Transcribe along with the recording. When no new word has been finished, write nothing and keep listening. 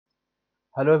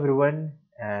Hello everyone,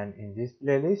 and in this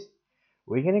playlist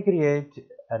we're going to create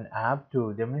an app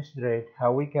to demonstrate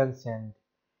how we can send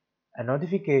a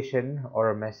notification or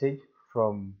a message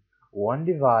from one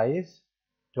device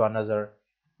to another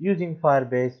using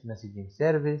Firebase Messaging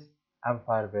Service and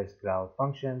Firebase Cloud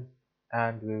Functions,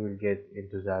 and we will get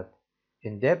into that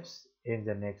in depth in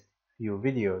the next few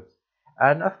videos.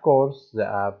 And of course the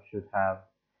app should have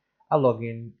a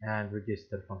login and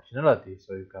register functionality,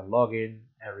 so you can log in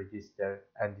and register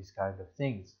and these kind of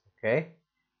things. Okay,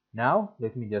 now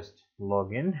let me just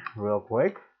log in real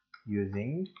quick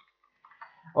using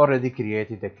already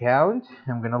created account.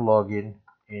 I'm gonna log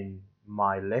in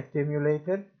my left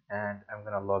emulator, and I'm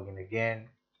gonna log in again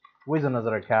with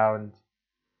another account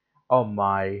on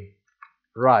my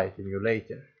right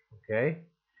emulator. Okay,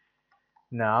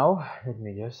 now let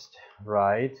me just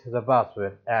write the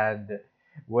password, and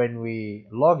when we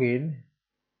log in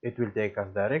it will take us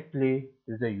directly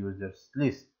to the users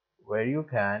list where you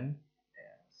can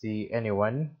see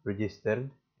anyone registered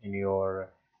in your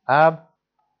app,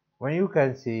 when you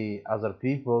can see other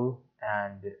people,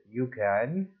 and you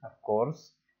can of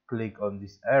course click on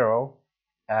this arrow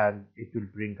and it will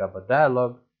bring up a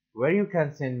dialog where you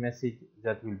can send message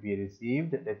that will be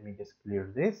received. Let me just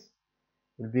clear this.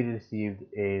 Will be received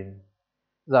in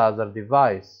the other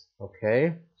device.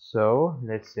 Okay, so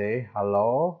let's say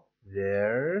hello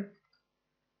there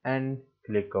and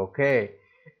click OK,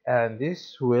 and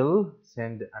this will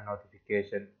send a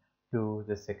notification to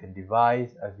the second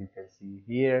device as you can see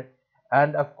here,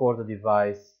 and of course the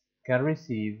device can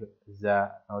receive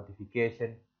the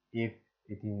notification if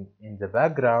it is in the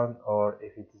background or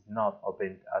if it is not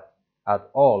opened at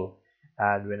all.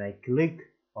 And when I click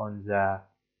on the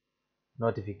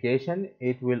notification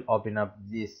it will open up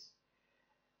this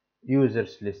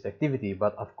users list activity.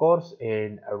 But of course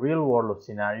in a real world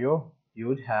scenario you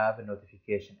would have a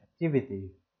notification activity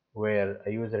where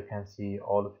a user can see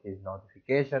all of his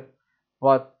notification,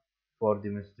 but for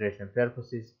demonstration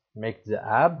purposes make the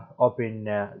app open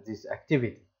this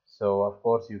activity. So of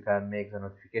course you can make the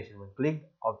notification when clicked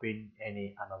open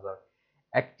any another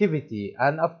activity,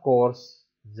 and of course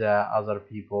the other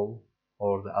people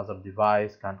or the other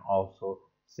device can also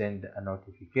send a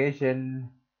notification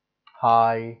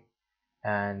hi,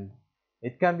 and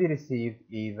it can be received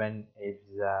even if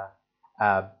the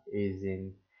app is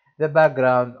in the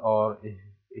background or if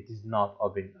it is not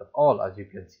open at all. As you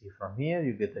can see from here,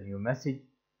 you get a new message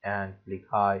and click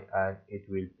hi and it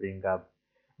will bring up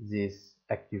this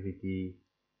activity,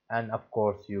 and of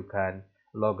course you can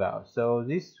log out. So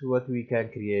this is what we can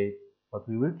create, what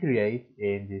we will create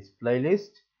in this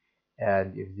playlist.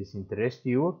 And if this interests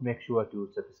you, make sure to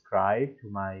subscribe to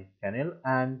my channel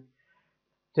and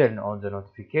turn on the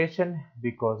notification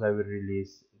because I will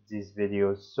release these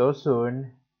videos so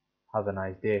soon. Have a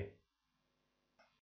nice day.